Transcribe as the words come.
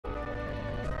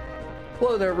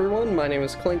Hello there everyone, my name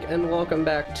is Clink and welcome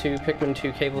back to Pikmin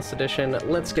 2 Caveless Edition.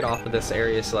 Let's get off of this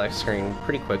area select screen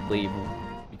pretty quickly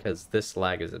because this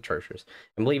lag is atrocious.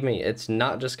 And believe me, it's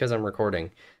not just because I'm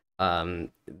recording.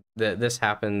 This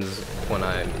happens when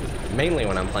mainly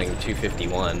when I'm playing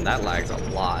 251. That lags a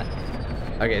lot.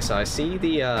 Okay, so I see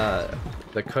the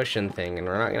cushion thing and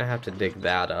we're not gonna have to dig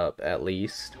that up at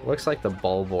least. Looks like the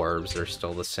bulb orbs are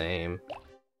still the same.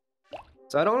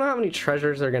 So I don't know how many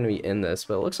treasures are going to be in this,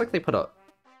 but it looks like they put a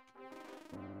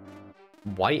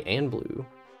white and blue.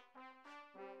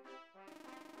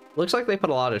 Looks like they put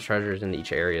a lot of treasures in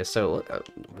each area. So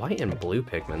white and blue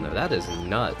Pikmin though, that is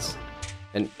nuts.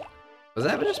 And was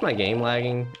that just my game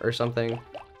lagging or something?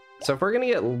 So if we're going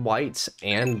to get whites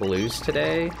and blues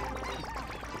today,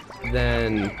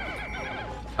 then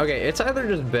okay, it's either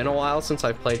just been a while since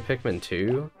I've played Pikmin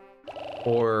 2,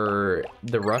 or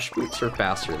the rush boots are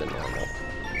faster than normal.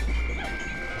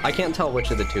 I can't tell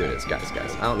which of the two it is, guys.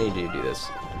 I don't need you to do this.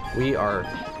 We are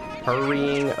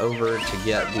hurrying over to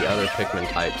get the other Pikmin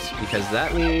types, because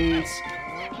that means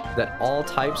that all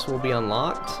types will be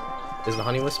unlocked. Is the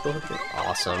honey wisp still here?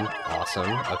 Awesome,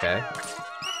 okay.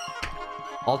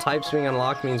 All types being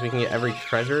unlocked means we can get every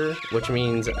treasure, which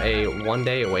means a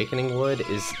one-day awakening wood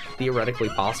is theoretically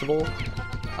possible.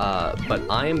 But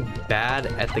I'm bad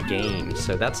at the game,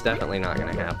 so that's definitely not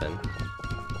gonna happen.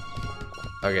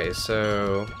 Okay,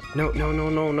 so no, I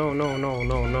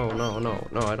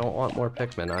don't want more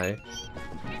Pikmin.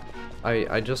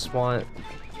 I just want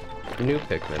new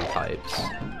Pikmin types.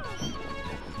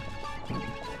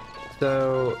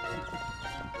 So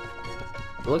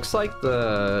looks like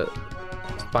the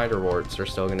spider warts are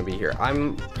still gonna be here.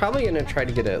 I'm probably gonna try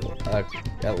to get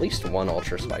at least one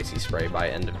ultra spicy spray by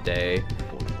end of day.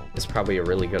 It's probably a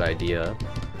really good idea.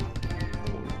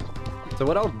 So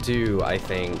what I'll do, I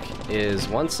think, is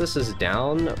once this is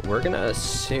down, we're gonna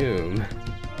assume,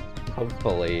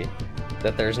 hopefully,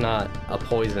 that there's not a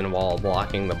poison wall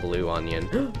blocking the blue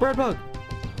onion. Bread bug!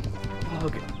 Oh,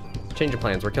 okay. Change of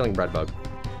plans, we're killing bread bug.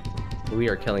 We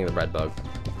are killing the bread bug.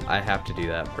 I have to do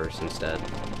that first instead.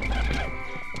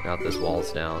 Now that this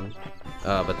wall's down.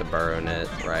 But the burrow net,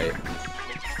 right?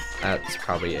 That's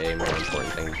probably a more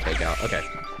important thing to take out. Okay.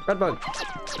 Bread bug!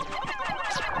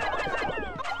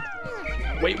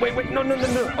 Wait, no.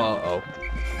 Uh-oh.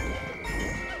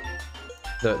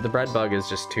 The bread bug is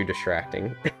just too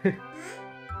distracting.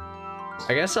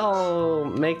 I guess I'll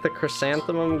make the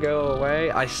chrysanthemum go away.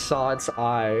 I saw its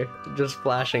eye just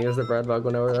flashing as the bread bug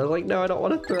went over there. I was like, no, I don't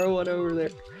want to throw one over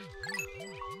there.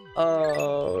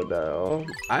 Oh, no.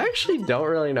 I actually don't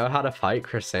really know how to fight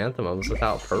chrysanthemums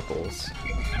without purples.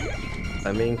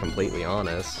 I'm being completely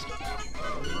honest.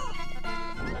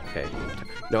 Okay.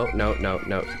 No.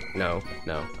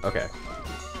 Okay.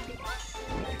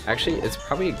 Actually, it's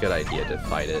probably a good idea to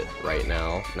fight it right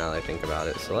now that I think about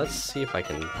it. So let's see if I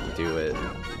can do it.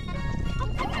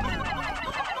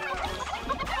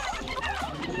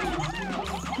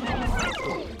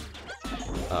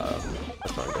 Uh-oh.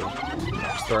 That's not good.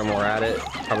 Just throw more at it.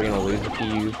 Probably gonna lose a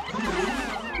few.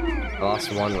 I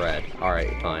lost one red.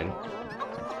 Alright, fine.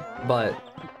 But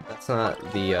that's not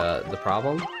the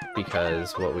problem,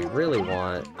 because what we really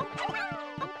want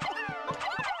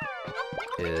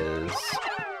is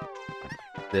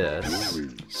this.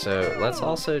 So let's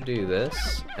also do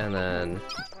this and then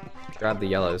grab the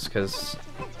yellows, because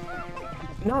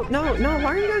no, why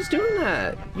are you guys doing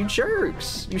that? You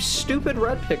jerks! You stupid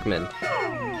red Pikmin.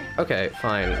 Okay,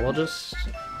 fine. We'll just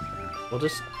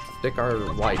stick our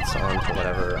whites onto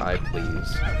whatever I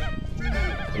please.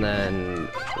 And then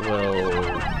we'll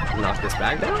knock this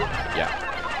bag down? Yeah.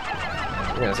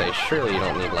 I'm gonna say, surely you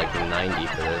don't need like 90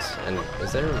 for this. And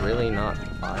is there really not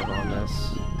 5 on this?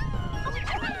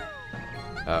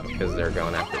 Oh, because they're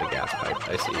going after the gas pipe.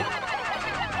 I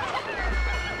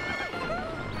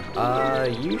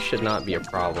see. You should not be a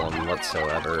problem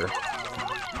whatsoever.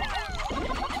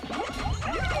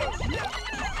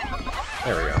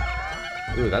 There we go.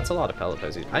 Ooh, that's a lot of pellet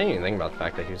posies. I didn't even think about the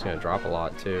fact that he was gonna drop a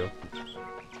lot too.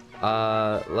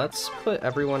 Let's put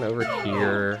everyone over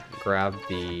here, grab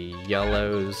the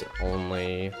yellows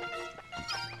only.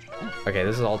 Okay,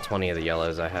 this is all 20 of the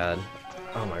yellows I had.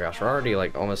 Oh my gosh, we're already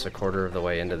like almost a quarter of the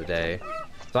way into the day.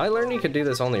 So I learned you could do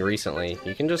this only recently.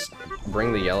 You can just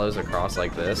bring the yellows across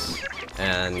like this,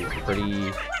 and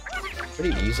pretty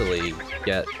easily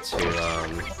get to,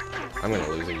 I'm gonna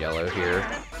lose a yellow here.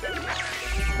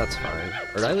 That's fine.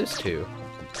 Or did I lose 2?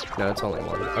 No, it's only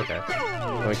 1. Okay.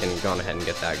 We can go on ahead and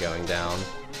get that going down.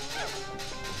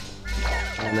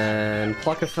 And then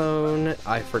Pluckaphone,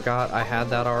 I forgot I had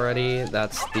that already.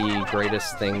 That's the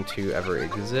greatest thing to ever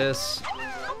exist.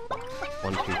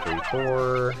 1, 2, 3,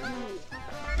 4.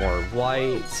 More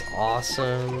whites,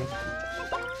 awesome.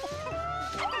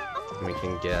 We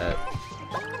can get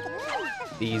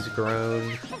these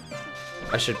grown.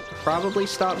 I should probably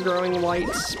stop growing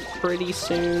whites pretty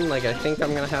soon. Like, I think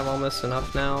I'm gonna have almost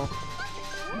enough now.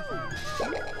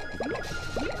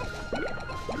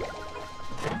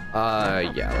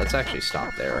 Yeah, let's actually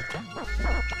stop there.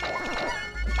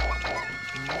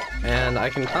 And I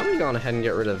can probably go on ahead and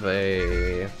get rid of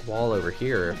a wall over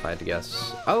here if I had to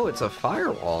guess. Oh, it's a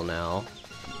firewall now.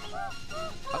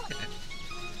 Okay.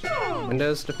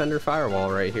 Windows Defender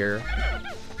firewall right here.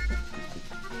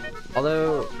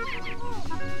 Although,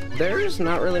 there's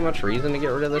not really much reason to get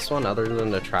rid of this one other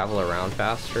than to travel around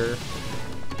faster.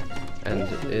 And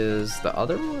is the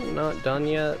other one not done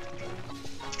yet?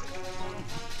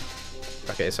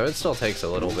 Okay, so it still takes a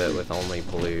little bit with only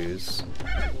blues.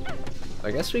 I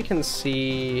guess we can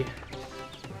see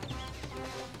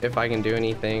if I can do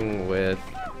anything with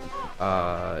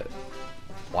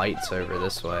whites over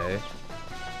this way.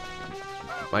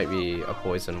 Might be a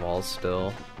poison wall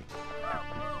still.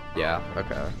 Yeah,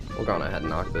 okay. We'll go on ahead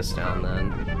and knock this down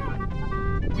then.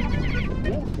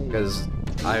 Because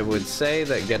I would say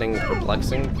that getting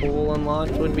Perplexing Pool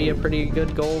unlocked would be a pretty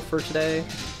good goal for today.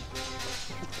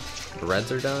 The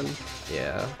reds are done?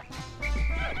 Yeah.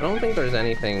 I don't think there's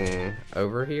anything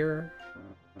over here.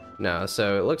 No,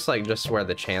 so it looks like just where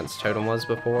the chance totem was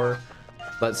before.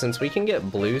 But since we can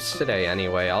get blues today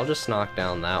anyway, I'll just knock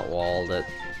down that wall that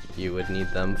you would need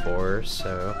them for,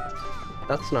 so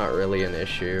that's not really an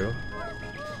issue.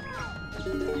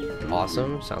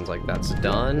 Awesome, sounds like that's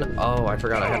done. Oh, I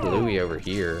forgot I had Louie over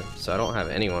here, so I don't have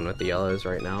anyone with the yellows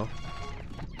right now.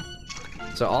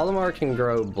 So Olimar can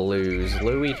grow blues,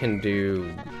 Louie can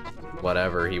do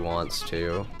whatever he wants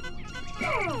to.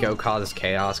 Go cause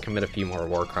chaos, commit a few more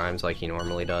war crimes like he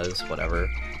normally does, whatever.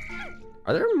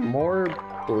 Are there more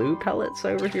blue pellets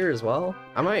over here as well?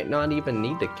 I might not even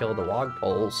need to kill the wog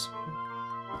poles.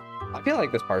 I feel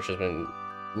like this part's just been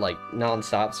like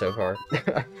non-stop so far.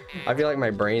 I feel like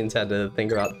my brain's had to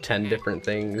think about 10 different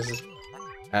things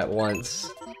at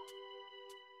once.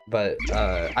 But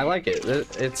I like it.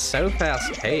 It's so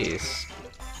fast-paced.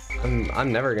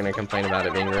 I'm never gonna complain about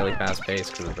it being really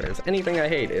fast-paced, because if there's anything I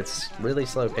hate, it's really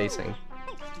slow pacing.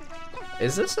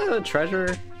 Is this a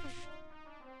treasure?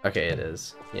 Okay, it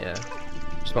is. Yeah.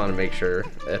 Just want to make sure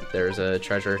if there's a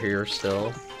treasure here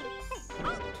still.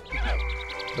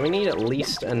 We need at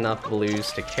least enough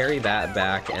blues to carry that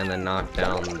back and then knock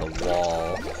down the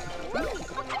wall.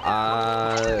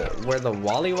 Where the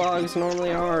Wollywogs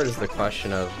normally are is the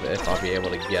question of if I'll be able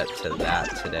to get to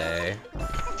that today.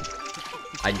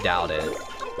 I doubt it,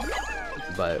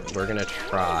 but we're gonna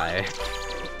try.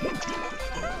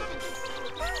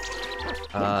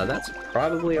 That's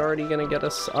probably already gonna get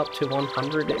us up to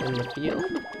 100 in the field.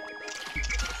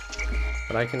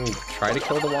 But I can try to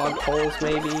kill the wog poles,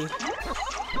 maybe.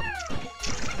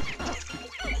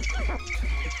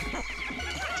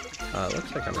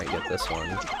 Looks like I might get this one.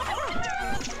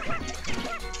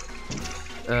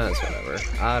 It's whatever.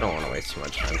 I don't want to waste too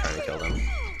much time trying to kill them.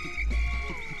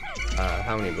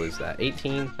 How many blues is that?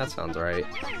 18? That sounds right.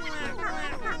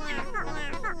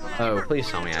 Oh, please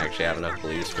tell me I actually have enough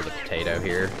blues for the potato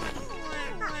here.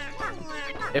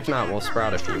 If not, we'll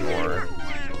sprout a few more.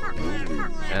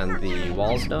 And the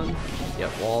wall's done?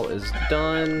 Yep, wall is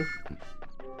done.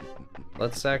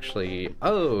 Let's actually...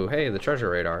 Oh, hey, the treasure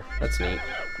radar. That's neat.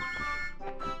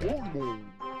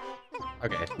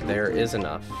 Okay, there is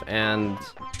enough. And...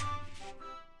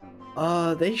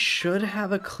 they should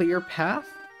have a clear path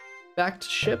back to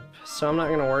ship, so I'm not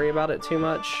gonna worry about it too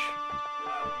much.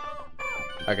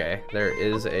 Okay, there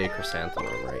is a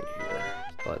chrysanthemum right here.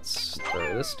 Let's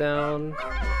throw this down,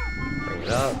 bring it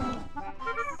up.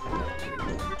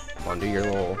 Come on, do your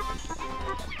little...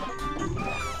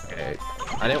 Okay,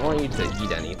 I didn't want you to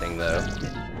eat anything though.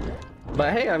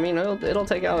 But hey, I mean, it'll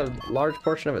take out a large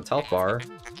portion of its health bar.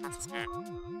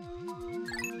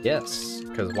 Yes,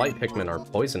 because white Pikmin are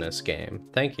poisonous game.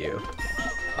 Thank you.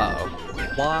 Uh-oh.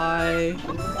 Why?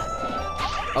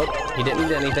 Oh, he didn't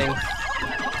eat anything.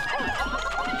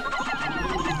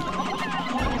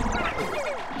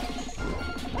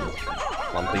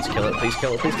 Come on, please kill it, please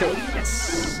kill it, please kill it.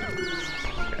 Yes!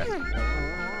 Okay.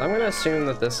 I'm gonna assume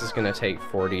that this is gonna take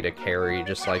 40 to carry,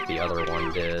 just like the other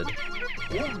one did.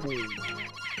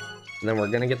 And then we're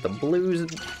gonna get the blues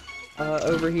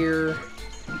over here.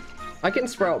 I can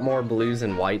sprout more blues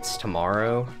and whites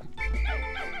tomorrow,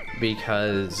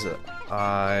 because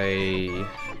I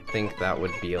think that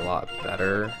would be a lot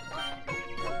better.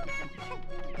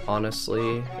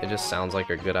 Honestly, it just sounds like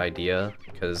a good idea,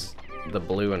 because the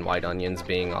blue and white onions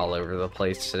being all over the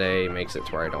place today makes it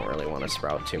to where I don't really want to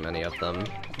sprout too many of them.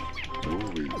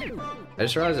 I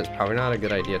just realized it's probably not a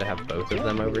good idea to have both of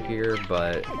them over here,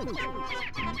 but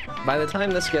by the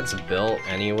time this gets built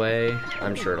anyway,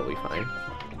 I'm sure it'll be fine.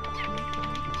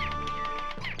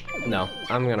 No,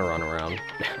 I'm gonna run around.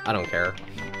 I don't care.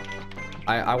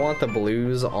 I want the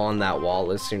blues on that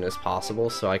wall as soon as possible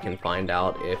so I can find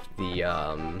out if the,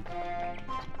 I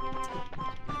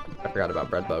forgot about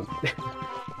bread bug.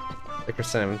 The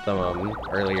chrysanthemum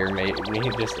earlier made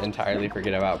me just entirely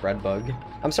forget about bread bug.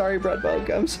 I'm sorry, bread bug.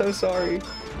 I'm so sorry.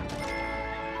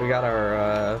 We got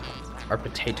our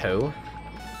potato.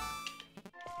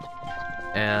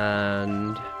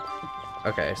 And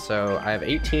okay, so I have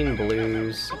 18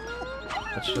 blues.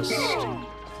 Let's just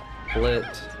split,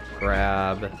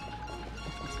 grab.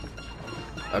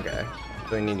 Okay,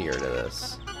 so we need to get rid of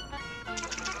this.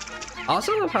 I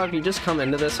also love how if you just come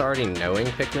into this already knowing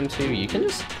Pikmin 2, you can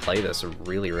just play this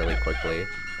really, really quickly.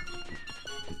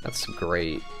 That's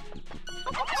great.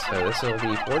 So this will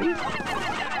be 40?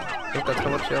 I think that's how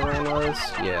much the other one was?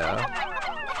 Yeah.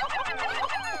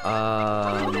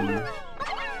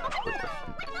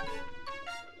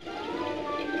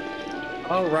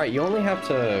 Oh, right, you only have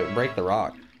to break the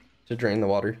rock to drain the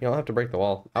water. You don't have to break the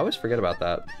wall. I always forget about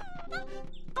that.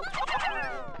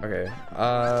 Okay,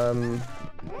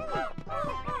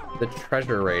 the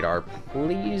treasure radar.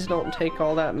 Please don't take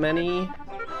all that many.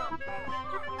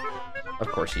 Of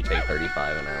course you take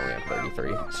 35 and I only have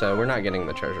 33. So we're not getting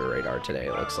the treasure radar today,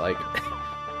 it looks like.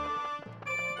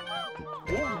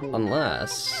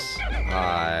 Unless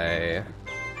I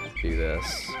do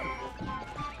this.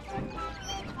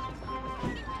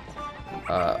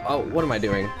 Oh, what am I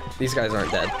doing? These guys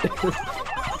aren't dead.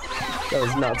 That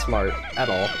was not smart at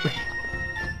all.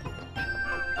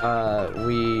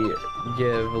 We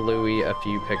give Louie a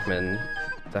few Pikmin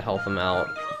to help him out.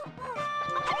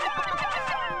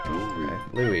 Okay,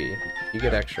 Louie, you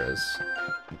get extras.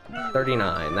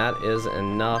 39, that is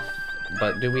enough,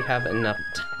 but do we have enough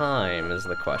time is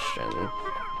the question.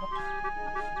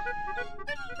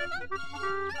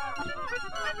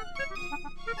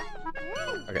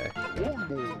 Okay.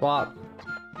 Swap.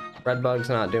 Redbug's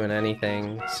not doing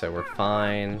anything, so we're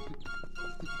fine.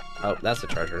 Oh, that's a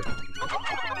treasure.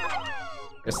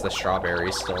 Guess the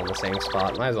strawberry's still in the same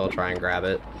spot. Might as well try and grab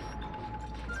it.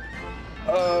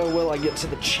 Oh, will I get to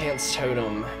the chance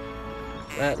totem?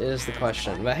 That is the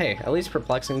question. But hey, at least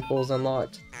perplexing pool is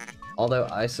unlocked. Although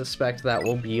I suspect that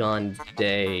will be on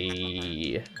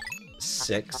day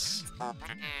 6.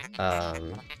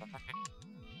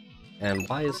 And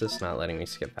why is this not letting me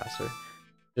skip faster?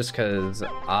 Just because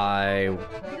I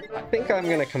think I'm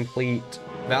gonna complete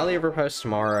Valley of Repose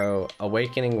tomorrow,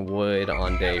 Awakening Wood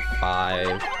on day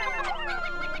 5.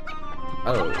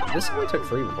 Oh, this only took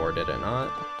 3 before, did it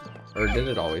not? Or did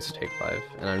it always take 5?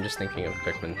 And I'm just thinking of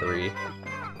Pikmin 3.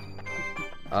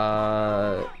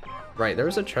 Right, there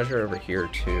was a treasure over here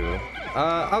too.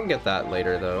 I'll get that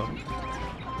later though.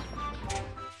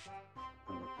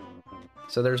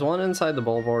 So there's one inside the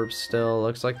Bulborb still.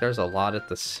 Looks like there's a lot at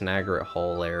the Snagret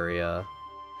Hole area.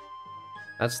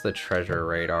 That's the treasure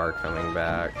radar coming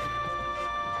back.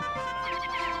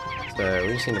 So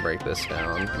we just need to break this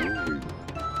down.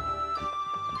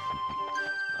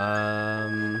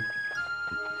 I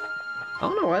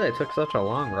don't know why they took such a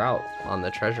long route on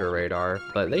the treasure radar,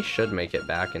 but they should make it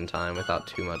back in time without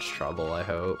too much trouble, I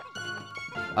hope.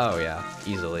 Oh yeah,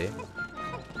 easily.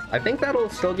 I think that'll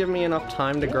still give me enough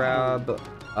time to grab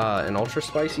an ultra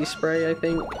spicy spray, I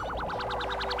think.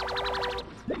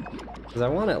 Because I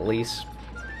want at least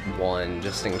one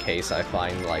just in case I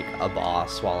find like a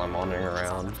boss while I'm wandering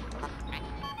around.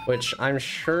 Which I'm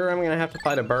sure I'm gonna have to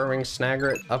fight a burrowing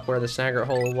Snagret up where the Snagret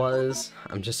hole was.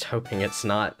 I'm just hoping it's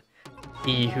not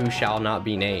he who shall not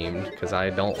be named, because I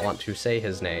don't want to say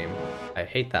his name. I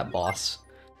hate that boss.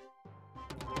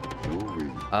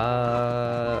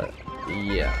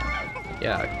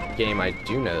 Yeah, game, I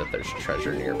do know that there's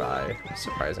treasure nearby,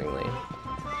 surprisingly.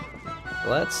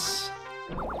 Let's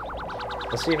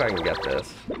see if I can get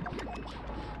this.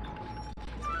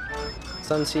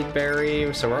 Sunseed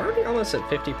berry, so we're already almost at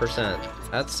 50%.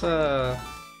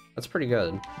 That's pretty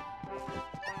good.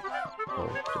 I'll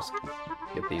just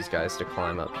get these guys to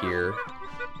climb up here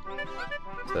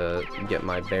to get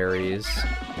my berries.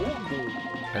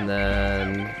 And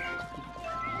then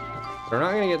we're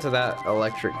not gonna get to that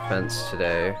electric fence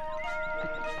today.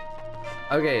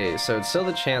 Okay, so it's still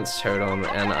the chance totem,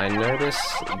 and I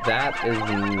noticed that is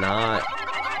not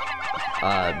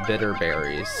bitter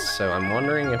berries, so I'm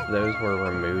wondering if those were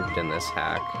removed in this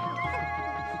hack.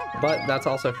 But that's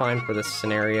also fine for this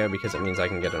scenario because it means I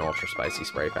can get an ultra spicy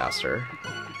spray faster.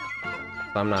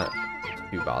 So I'm not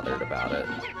too bothered about it.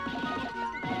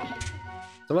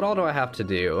 So what all do I have to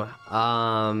do?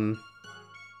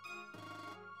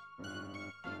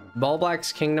 Ball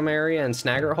Black's Kingdom area and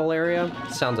Snagger Hole area?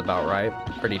 Sounds about right.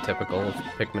 Pretty typical of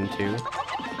Pikmin 2.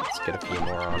 Let's get a few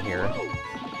more on here.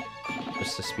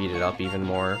 Just to speed it up even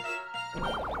more.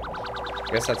 I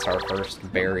guess that's our first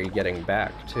berry getting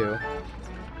back, too.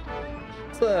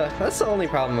 That's the only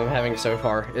problem I'm having so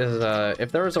far, is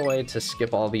if there was a way to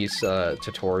skip all these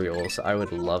tutorials, I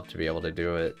would love to be able to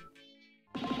do it.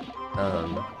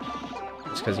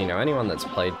 Just because, you know, anyone that's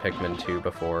played Pikmin 2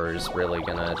 before is really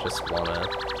gonna just wanna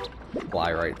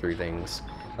fly right through things.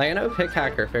 Like, I know Pick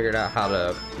Hacker figured out how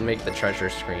to make the treasure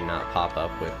screen not pop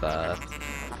up with,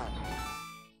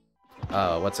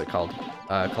 what's it called?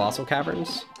 Colossal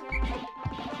Caverns?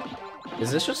 Is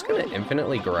this just gonna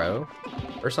infinitely grow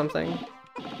or something?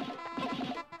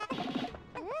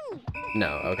 No,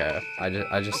 okay.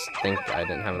 I just think I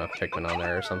didn't have enough Pikmin on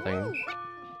there or something.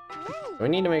 We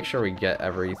need to make sure we get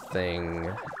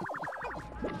everything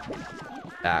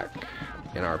back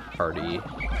in our party.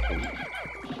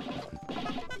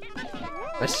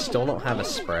 I still don't have a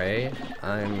spray.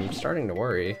 I'm starting to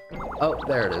worry. Oh,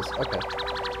 there it is. Okay.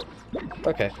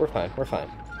 Okay, we're fine. We're fine.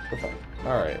 We're fine.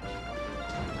 Alright.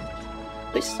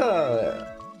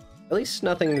 At least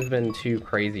nothing's been too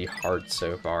crazy hard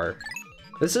so far.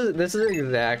 This is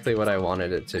exactly what I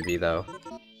wanted it to be, though.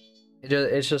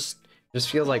 It just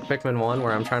feels like Pikmin 1,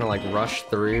 where I'm trying to like rush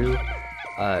through,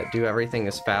 do everything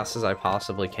as fast as I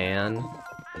possibly can.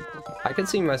 I could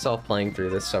see myself playing through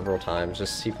this several times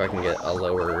just to see if I can get a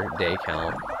lower day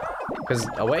count. Because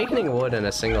awakening wood in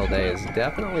a single day is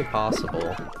definitely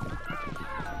possible.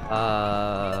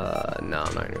 No, I'm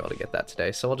not gonna be able to get that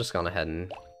today, so we'll just go ahead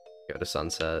and go to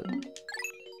sunset.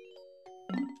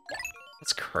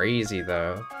 That's crazy,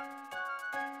 though.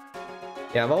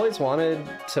 Yeah, I've always wanted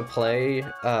to play,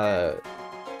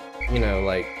 you know,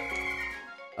 like,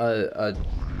 I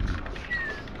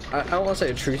don't want to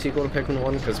say a true sequel to Pikmin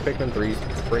 1, because Pikmin 3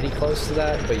 is pretty close to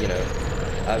that, but, you know,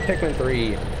 Pikmin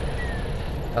 3,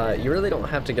 you really don't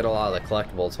have to get a lot of the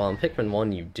collectibles, while in Pikmin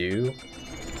 1 you do,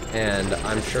 and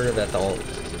I'm sure that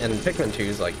and Pikmin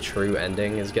 2's, like, true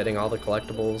ending is getting all the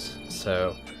collectibles,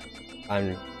 so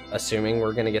I'm assuming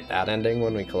we're gonna get that ending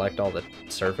when we collect all the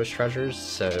surface treasures,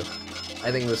 so I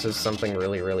think this is something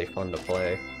really, really fun to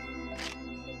play.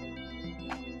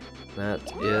 That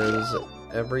is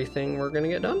everything we're gonna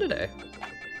get done today.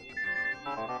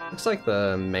 Looks like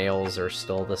the males are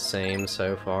still the same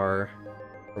so far,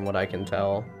 from what I can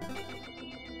tell.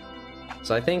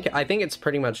 So I think it's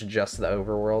pretty much just the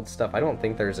overworld stuff. I don't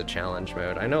think there's a challenge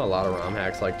mode. I know a lot of ROM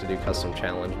hacks like to do custom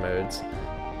challenge modes.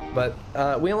 But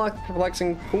we unlocked the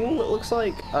perplexing pool, it looks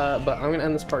like. But I'm gonna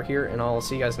end this part here, and I'll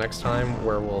see you guys next time,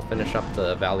 where we'll finish up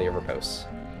the Valley of Repose.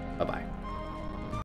 Bye-bye.